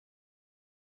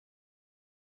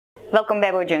Welkom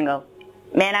bij Bojungle.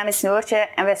 Mijn naam is Noortje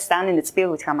en wij staan in het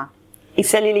speelgoedgamma. Ik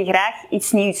stel jullie graag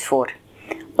iets nieuws voor.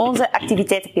 Onze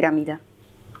activiteitenpiramide.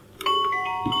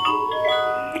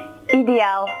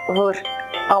 Ideaal voor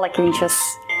alle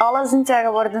kindjes. Alle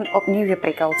zintuigen worden opnieuw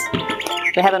geprikkeld.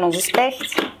 We hebben onze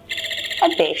specht,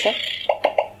 het beestje,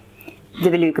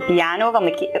 de leuke piano van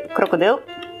de krokodil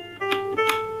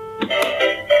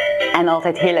en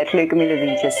altijd heel erg leuke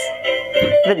melodietjes.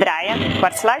 We draaien,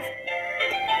 kwartslag.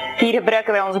 Hier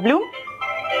gebruiken wij onze bloem.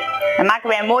 Dan maken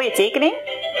wij een mooie tekening.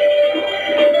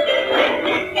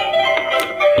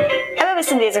 En we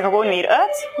wisselen deze gewoon weer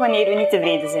uit wanneer we niet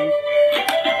tevreden zijn.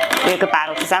 Leuke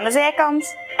pareltjes aan de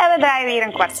zijkant. En we draaien weer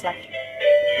een kwartslag.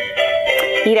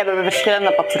 Hier hebben we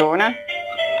verschillende patronen.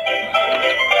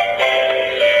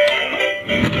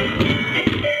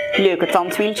 Leuke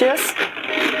tandwieltjes.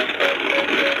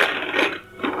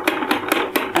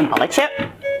 Een balletje.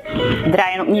 We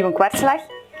draaien opnieuw een kwartslag.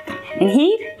 En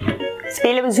hier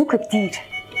spelen we zoek, dier.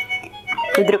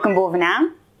 We drukken bovenaan.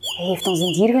 Hij heeft ons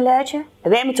een diergeluidje.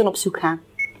 Wij moeten op zoek gaan.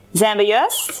 Zijn we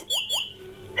juist?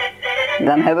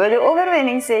 Dan hebben we de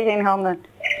overwinningszege in handen.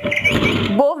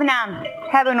 Bovenaan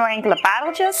hebben we nog enkele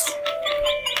pareltjes.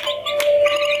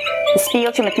 Een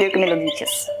speeltje met leuke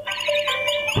melodietjes.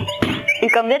 U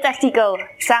kan dit artikel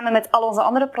samen met al onze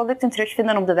andere producten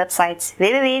terugvinden op de website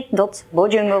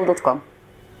www.bojungle.com.